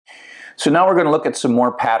So now we're going to look at some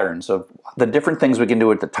more patterns of the different things we can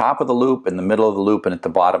do at the top of the loop, in the middle of the loop, and at the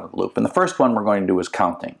bottom of the loop. And the first one we're going to do is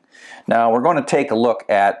counting. Now we're going to take a look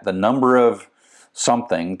at the number of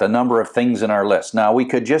something, the number of things in our list. Now we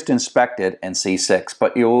could just inspect it and see 6,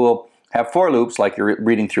 but you will have for loops like you're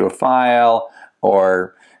reading through a file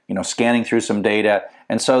or scanning through some data.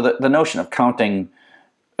 And so the notion of counting,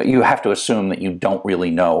 you have to assume that you don't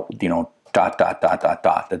really know,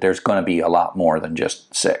 that there's going to be a lot more than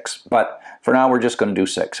just 6. But for now, we're just going to do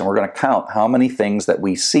 6, and we're going to count how many things that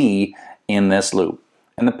we see in this loop.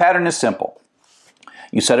 And the pattern is simple.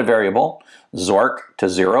 You set a variable, Zork, to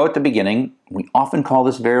 0 at the beginning. We often call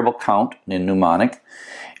this variable count in mnemonic.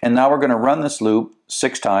 And now we're going to run this loop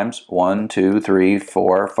 6 times. 1, 2, 3,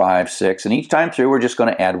 4, 5, 6. And each time through, we're just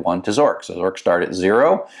going to add 1 to Zork. So Zork starts at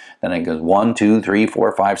 0, then it goes 1, 2, 3,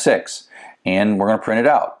 4, 5, 6. And we're going to print it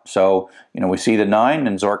out. So, we see the 9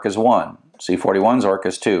 and Zork is 1. See 41, Zork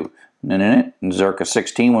is 2. And Zork is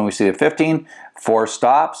 16. When we see the 15, 4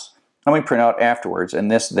 stops, and we print out afterwards. And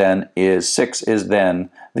this then is 6 is then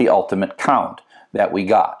the ultimate count that we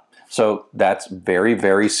got. So that's very,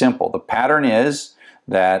 very simple. The pattern is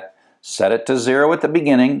that set it to 0 at the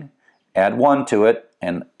beginning, add 1 to it,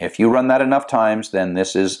 and if you run that enough times, then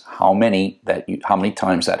this is how many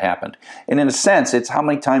times that happened. And in a sense, it's how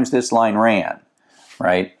many times this line ran,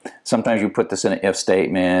 right? Sometimes you put this in an if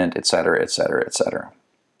statement, etc., etc., etc.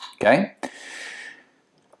 Okay?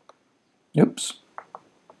 Oops.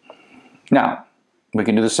 Now, we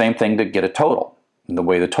can do the same thing to get a total. And the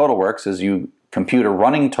way the total works is you compute a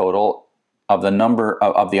running total of the number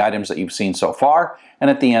of the items that you've seen so far, and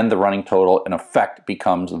at the end, the running total, in effect,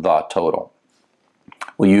 becomes the total.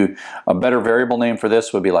 A better variable name for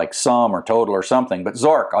this would be like sum or total or something, but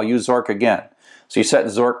Zork, I'll use Zork again. So you set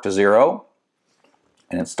Zork to 0,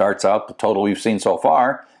 and it starts out, the total we've seen so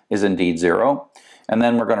far is indeed 0. And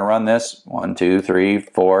then we're going to run this 1, 2, 3,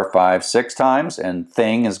 4, 5, 6 times, and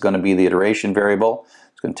thing is going to be the iteration variable.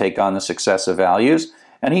 It's going to take on the successive values.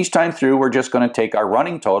 And each time through, we're just going to take our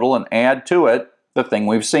running total and add to it the thing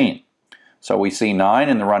we've seen. So we see 9,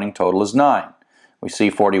 and the running total is 9. We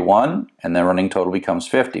see 41, and the running total becomes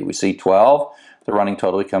 50. We see 12, the running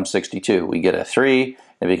total becomes 62. We get a 3,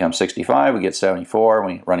 it becomes 65. We get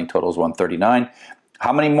 74, running total is 139.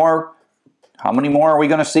 How many more are we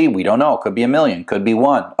going to see? We don't know. Could be a million, could be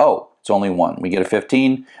 1. Oh, it's only 1. We get a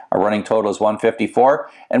 15, our running total is 154.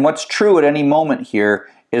 And what's true at any moment here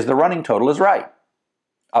is the running total is right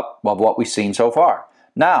of what we've seen so far.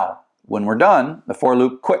 Now, when we're done, the for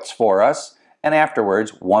loop quits for us, and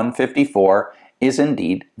afterwards, 154 is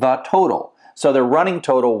indeed the total. So the running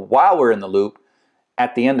total while we're in the loop,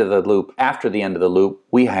 at the end of the loop, after the end of the loop,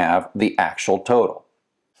 we have the actual total.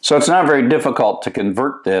 So it's not very difficult to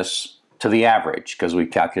convert this to the average because we've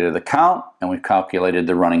calculated the count and we've calculated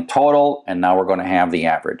the running total, and now we're going to have the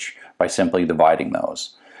average by simply dividing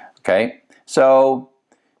those. Okay, so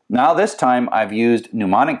now this time I've used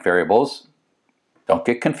mnemonic variables. Don't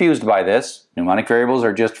get confused by this. Mnemonic variables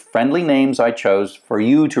are just friendly names I chose for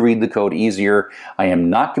you to read the code easier. I am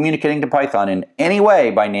not communicating to Python in any way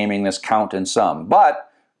by naming this count and sum, but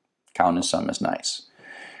count and sum is nice.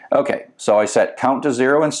 Okay, so I set count to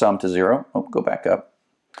 0 and sum to 0. Oh, go back up.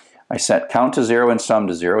 I set count to 0 and sum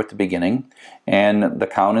to 0 at the beginning, and the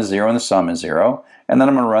count is 0 and the sum is 0. And then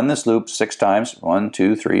I'm going to run this loop 6 times. 1,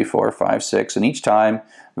 2, 3, 4, 5, 6. And each time,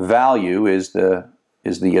 value is the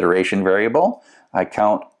iteration variable. I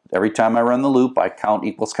count, every time I run the loop, I count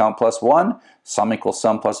equals count plus 1, sum equals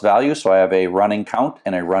sum plus value, so I have a running count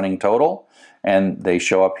and a running total, and they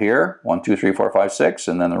show up here, 1, 2, 3, 4, 5, 6,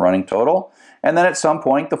 and then the running total. And then at some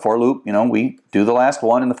point, the for loop, we do the last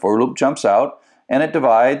one, and the for loop jumps out, and it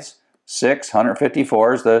divides 6,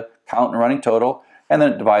 154 is the count and running total, and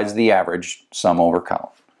then it divides the average sum over count.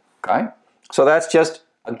 Okay? So that's just,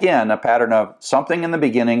 again, a pattern of something in the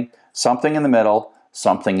beginning, something in the middle,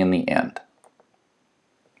 something in the end.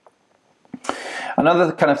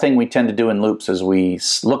 Another kind of thing we tend to do in loops is we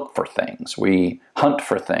look for things, we hunt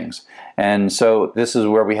for things. And so this is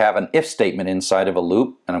where we have an if statement inside of a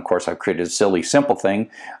loop. And of course I've created a silly simple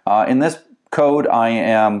thing. In this code I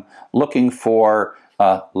am looking for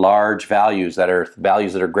large values that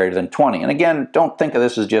are greater than 20. And again, don't think of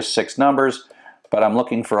this as just 6 numbers, but I'm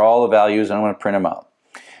looking for all the values and I'm going to print them out.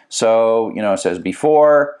 So, it says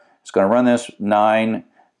before, it's going to run this 9.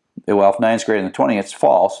 Well, if 9 is greater than 20, it's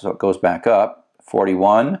false, so it goes back up.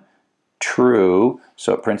 41, true,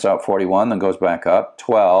 so it prints out 41, then goes back up.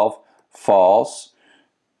 12, false,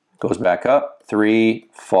 goes back up. 3,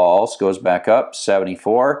 false, goes back up.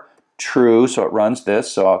 74, true, so it runs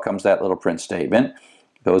this, so out comes that little print statement.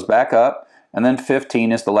 Goes back up, and then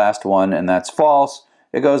 15 is the last one, and that's false.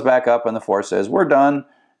 it goes back up and the for says we're done,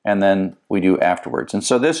 and then we do afterwards. And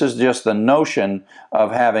so this is just the notion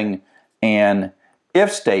of having an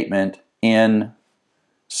if statement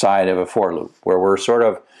inside of a for loop, where we're sort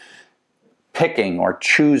of picking or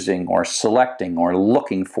choosing or selecting or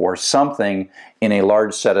looking for something in a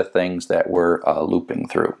large set of things that we're looping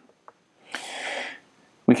through.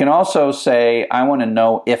 We can also say, I want to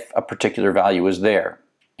know if a particular value is there.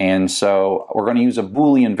 And so we're going to use a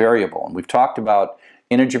Boolean variable. And we've talked about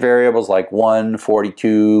integer variables like 1,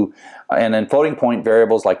 42, and then floating point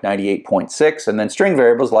variables like 98.6, and then string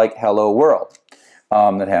variables like hello world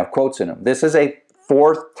that have quotes in them. This is a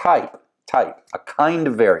fourth type, a kind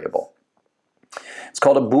of variable. It's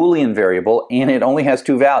called a Boolean variable, and it only has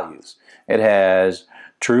two values. It has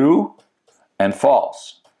true and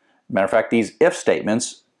false. Matter of fact, these if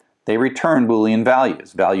statements, they return Boolean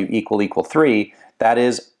values. Value equal 3, that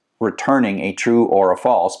is returning a true or a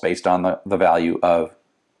false based on the value of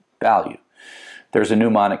value. There's a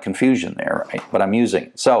mnemonic confusion there, right? But I'm using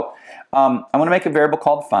it. So I'm going to make a variable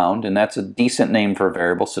called found, and that's a decent name for a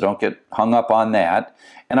variable, so don't get hung up on that.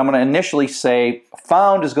 And I'm going to initially say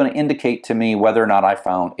found is going to indicate to me whether or not I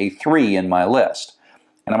found a 3 in my list.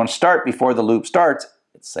 And I'm going to start before the loop starts,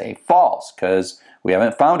 say false, because we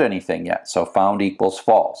haven't found anything yet. So found equals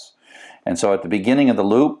false. And so at the beginning of the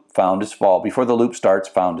loop, found is false. Before the loop starts,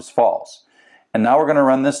 found is false. And now we're going to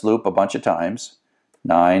run this loop a bunch of times.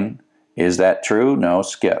 9, is that true? No,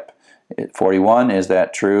 skip. 41, is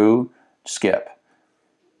that true? Skip.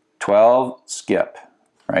 12, skip.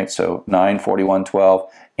 Right? So 9, 41, 12.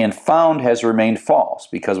 And found has remained false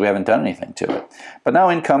because we haven't done anything to it. But now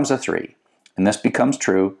in comes a 3. And this becomes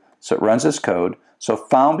true. So it runs this code. So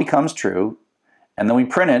found becomes true. And then we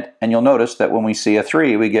print it. And you'll notice that when we see a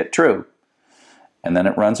 3, we get true. And then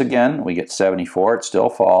it runs again. We get 74. It's still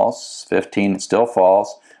false. 15. It's still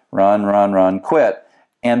false. Run, run, run, quit.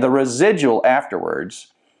 And the residual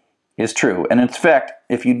afterwards is true. And in fact,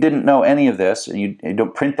 if you didn't know any of this and you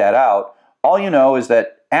don't print that out, all you know is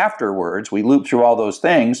that afterwards we loop through all those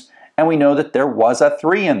things and we know that there was a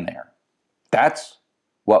 3 in there. That's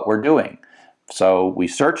what we're doing. So we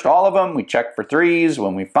searched all of them, we checked for 3s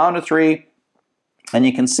when we found a 3, and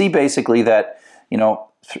you can see basically that, you know,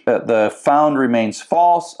 the found remains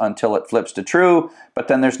false until it flips to true, but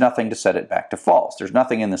then there's nothing to set it back to false. There's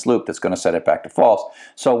nothing in this loop that's going to set it back to false.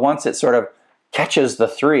 So once it sort of catches the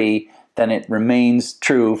 3, then it remains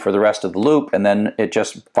true for the rest of the loop, and then it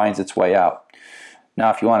just finds its way out.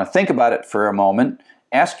 Now, if you want to think about it for a moment,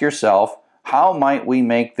 ask yourself, how might we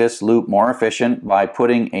make this loop more efficient by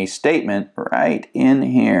putting a statement right in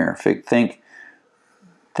here? Think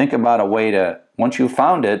about a way to, once you've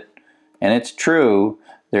found it and it's true,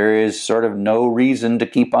 there is sort of no reason to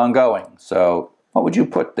keep on going. So what would you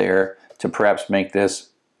put there to perhaps make this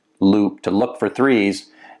loop to look for 3s,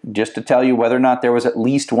 just to tell you whether or not there was at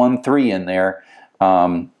least one 3 in there,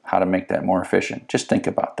 how to make that more efficient? Just think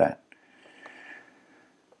about that.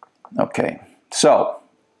 Okay, so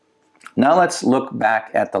now let's look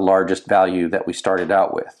back at the largest value that we started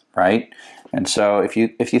out with, right? And so if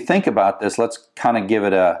you think about this, let's kind of give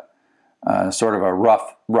it a sort of a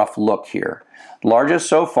rough look here. Largest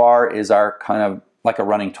so far is our kind of like a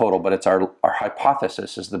running total, but it's our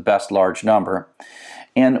hypothesis is the best large number.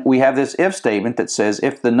 And we have this if statement that says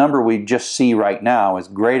if the number we just see right now is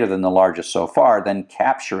greater than the largest so far, then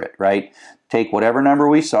capture it, right? Take whatever number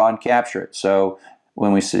we saw and capture it. So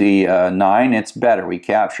when we see 9, it's better, we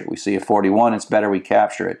capture it. We see a 41, it's better, we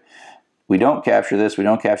capture it. We don't capture this, we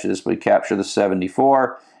don't capture this, but we capture the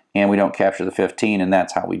 74, and we don't capture the 15, and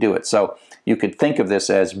that's how we do it. So you could think of this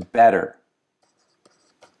as better.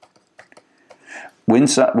 When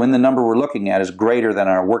the number we're looking at is greater than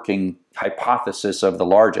our working hypothesis of the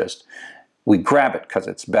largest, we grab it because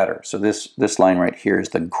it's better. So this line right here is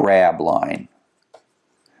the grab line.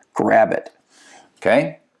 Grab it.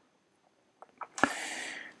 Okay?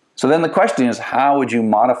 So then the question is, how would you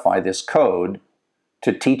modify this code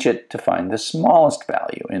to teach it to find the smallest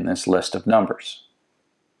value in this list of numbers?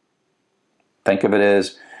 Think of it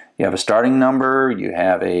as you have a starting number, you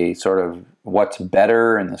have a sort of what's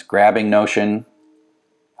better in this grabbing notion.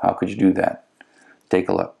 How could you do that? Take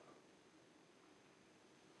a look.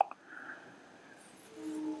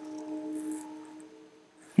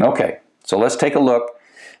 Okay, so let's take a look.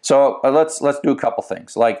 So let's do a couple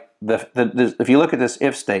things. Like if you look at this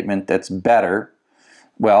if statement, that's better.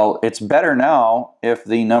 Well, it's better now if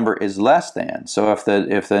the number is less than. So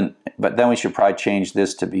but then we should probably change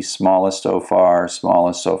this to be smallest so far,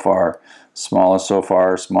 smallest so far, smallest so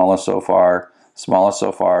far, smallest so far, smallest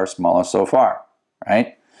so far, smallest so far,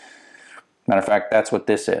 right? Matter of fact, that's what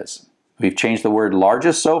this is. We've changed the word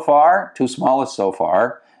largest so far to smallest so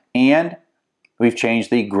far, and we've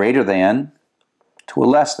changed the greater than to a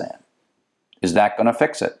less than. Is that going to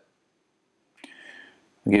fix it?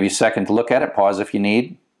 I'll give you a second to look at it. Pause if you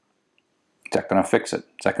need. Is that going to fix it?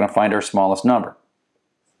 Is that going to find our smallest number?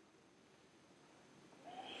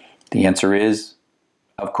 The answer is,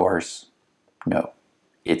 of course, no,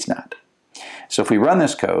 it's not. So if we run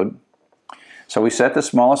this code, so we set the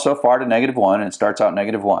smallest so far to -1, and it starts out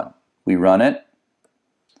 -1. We run it,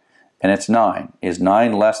 and it's 9. Is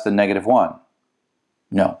 9 less than -1?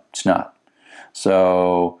 No, it's not.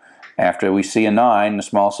 So after we see a 9, the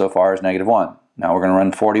smallest so far is -1. Now we're going to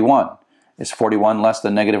run 41. Is 41 less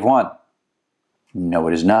than -1? No,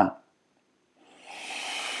 it is not.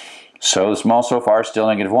 So the smallest so far is still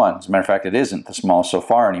 -1. As a matter of fact, it isn't the smallest so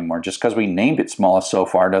far anymore. Just because we named it smallest so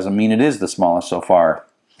far doesn't mean it is the smallest so far.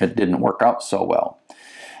 It didn't work out so well.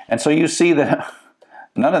 And so you see that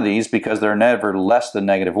none of these, because they're never less than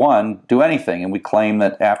 -1, do anything. And we claim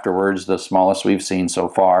that afterwards the smallest we've seen so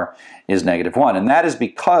far is -1. And that is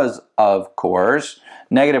because, of course,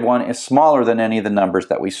 -1 is smaller than any of the numbers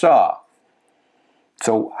that we saw.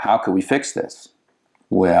 So how could we fix this?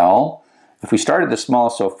 Well, if we started the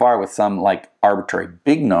smallest so far with some like arbitrary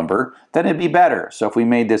big number, then it'd be better. So if we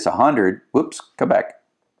made this 100, whoops, come back.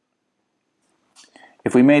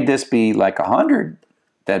 If we made this be like 100,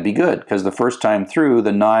 that'd be good, because the first time through,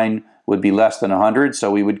 the 9 would be less than 100, so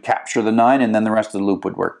we would capture the 9, and then the rest of the loop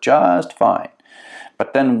would work just fine.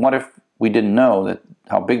 But then what if we didn't know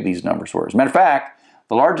how big these numbers were? As a matter of fact,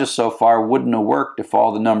 the largest so far wouldn't have worked if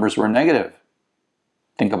all the numbers were negative.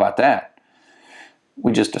 Think about that.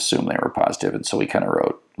 We just assumed they were positive, and so we kind of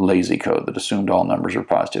wrote lazy code that assumed all numbers were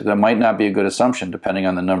positive. That might not be a good assumption depending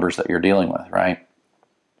on the numbers that you're dealing with, right?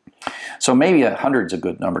 So maybe 100 is a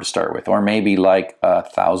good number to start with, or maybe like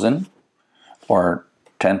 1,000 or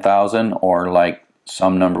 10,000, or like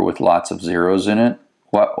some number with lots of zeros in it.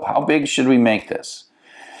 How big should we make this?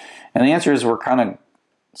 And the answer is we're kind of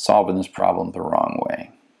solving this problem the wrong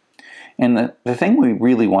way. And the thing we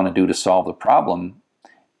really want to do to solve the problem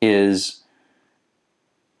is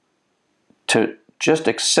to just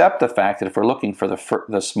accept the fact that if we're looking for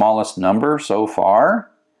the smallest number so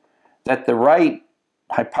far, that the right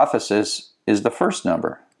hypothesis is the first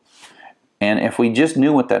number. And if we just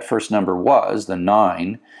knew what that first number was, the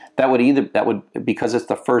 9, because it's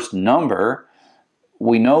the first number,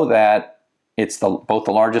 we know that it's both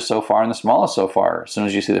the largest so far and the smallest so far as soon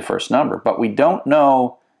as you see the first number. But we don't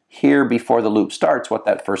know here before the loop starts what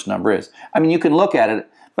that first number is. I mean, you can look at it,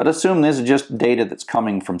 but assume this is just data that's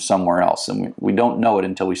coming from somewhere else, and we don't know it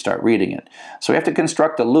until we start reading it. So we have to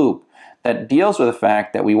construct a loop that deals with the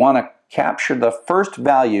fact that we want to capture the first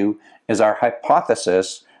value as our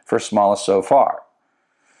hypothesis for smallest so far.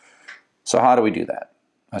 So how do we do that?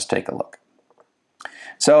 Let's take a look.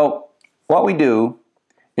 So what we do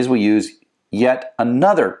is we use yet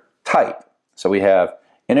another type. So we have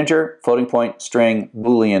integer, floating point, string,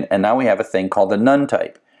 Boolean, and now we have a thing called the none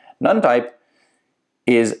type. None type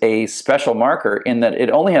is a special marker in that it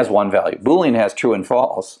only has one value. Boolean has true and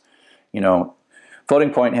false.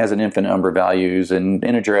 Floating point has an infinite number of values, and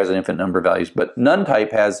integer has an infinite number of values, but none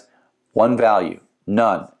type has one value,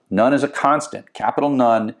 none. None is a constant. Capital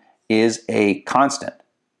none is a constant.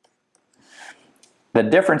 The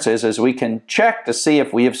difference is we can check to see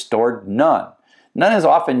if we have stored none. None is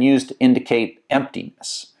often used to indicate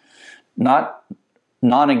emptiness, not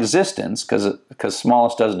non-existence, because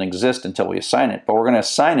smallest doesn't exist until we assign it, but we're going to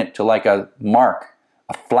assign it to like a mark,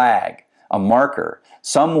 a flag, a marker,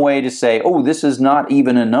 some way to say, oh, this is not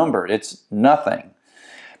even a number, it's nothing.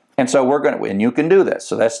 And so we're going to, and you can do this.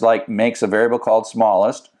 So that's like makes a variable called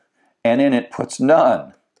smallest, and in it puts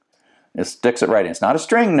none. It sticks it right in. It's not a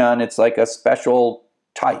string none, it's like a special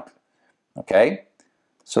type. Okay?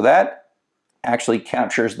 So that actually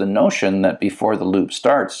captures the notion that before the loop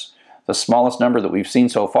starts, the smallest number that we've seen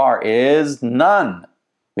so far is none.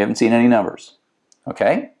 We haven't seen any numbers.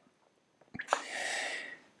 Okay?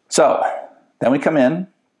 So then we come in and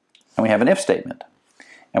we have an if statement.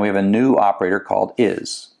 And we have a new operator called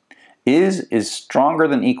is. Is stronger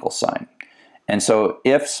than equal sign. And so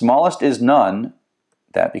if smallest is none,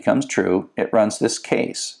 that becomes true. It runs this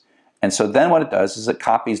case. And so then what it does is it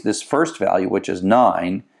copies this first value, which is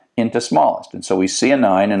 9, into smallest. And so we see a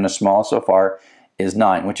 9, and the smallest so far is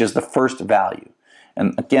 9, which is the first value.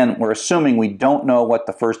 And again, we're assuming we don't know what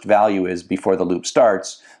the first value is before the loop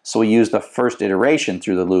starts, so we use the first iteration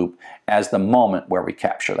through the loop as the moment where we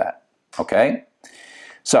capture that. Okay?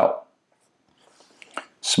 So,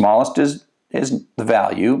 smallest is the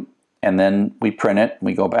value, and then we print it, and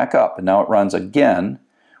we go back up, and now it runs again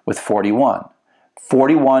with 41.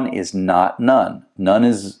 41 is not none.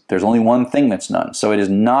 There's only one thing that's none, so it is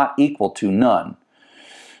not equal to none.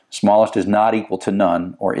 Smallest is not equal to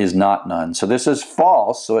none, or is not none. So this is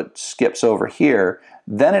false, so it skips over here.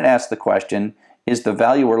 Then it asks the question, is the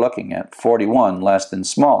value we're looking at, 41, less than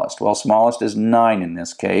smallest? Well, smallest is 9 in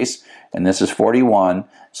this case, and this is 41,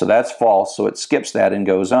 so that's false, so it skips that and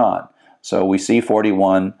goes on. So we see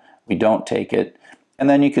 41, we don't take it, and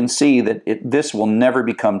then you can see that this will never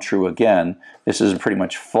become true again. This is pretty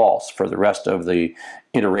much false for the rest of the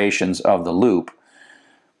iterations of the loop.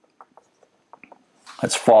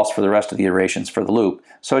 That's false for the rest of the iterations for the loop.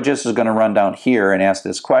 So it just is going to run down here and ask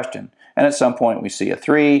this question. And at some point we see a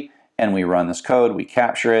 3, and we run this code, we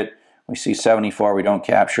capture it. We see 74, we don't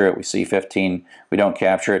capture it. We see 15, we don't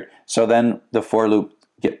capture it. So then the for loop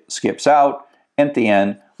skips out. At the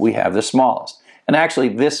end, we have the smallest. And actually,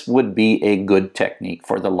 this would be a good technique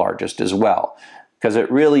for the largest as well, because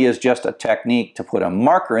it really is just a technique to put a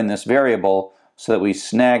marker in this variable so that we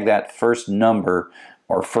snag that first number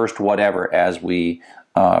or first whatever as we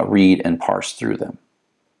read and parse through them.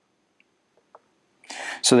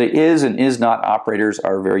 So the is and is not operators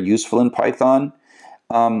are very useful in Python.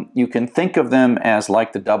 You can think of them as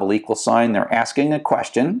like the double equal sign. They're asking a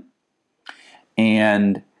question,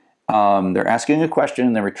 and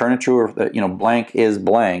they return a true or blank is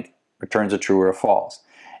blank returns a true or a false.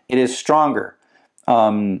 It is stronger.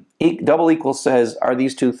 Double equal says, are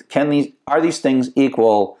these things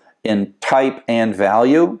equal in type and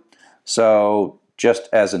value? So just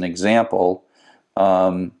as an example,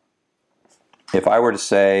 if I were to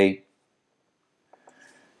say,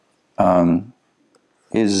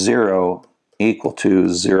 is 0 equal to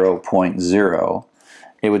 0.0,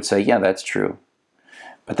 it would say, yeah, that's true.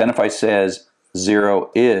 But then if I says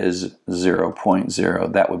 0 is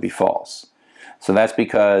 0.0, that would be false. So that's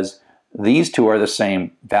because these two are the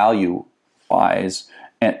same value-wise,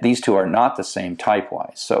 and these two are not the same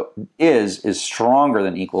type-wise. So is stronger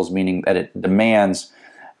than equals, meaning that it demands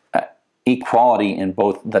equality in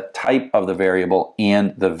both the type of the variable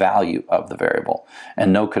and the value of the variable,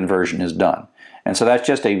 and no conversion is done. And so that's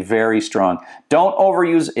just a very strong. Don't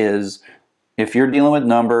overuse is. If you're dealing with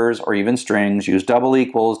numbers or even strings, use double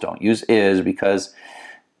equals, don't use is, because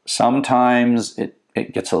sometimes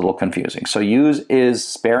it gets a little confusing. So use is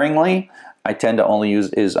sparingly. I tend to only use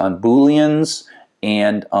is on Booleans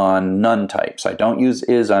and on none types. I don't use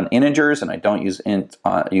is on integers, and I don't use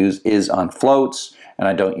is on floats, and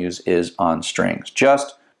I don't use is on strings.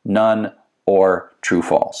 Just none or true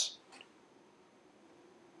false.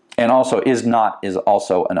 And also, is not is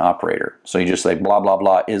also an operator. So you just say blah, blah,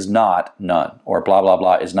 blah is not none, or blah, blah,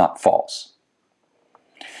 blah is not false.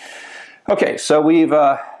 Okay, so we've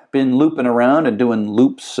been looping around and doing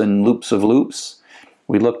loops and loops of loops.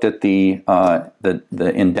 We looked at the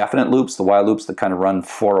indefinite loops, the while loops that kind of run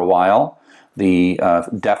for a while. The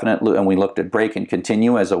definite loop, and we looked at break and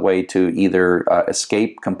continue as a way to either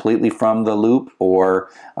escape completely from the loop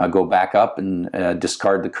or go back up and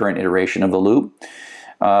discard the current iteration of the loop.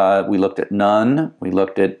 We looked at none. We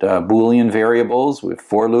looked at Boolean variables. We have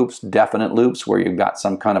for loops, definite loops, where you've got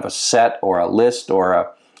some kind of a set or a list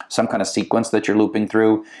or some kind of sequence that you're looping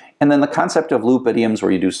through. And then the concept of loop idioms,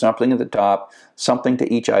 where you do something at the top, something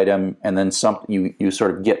to each item, and then you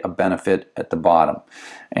sort of get a benefit at the bottom.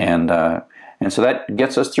 And so that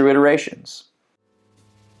gets us through iterations.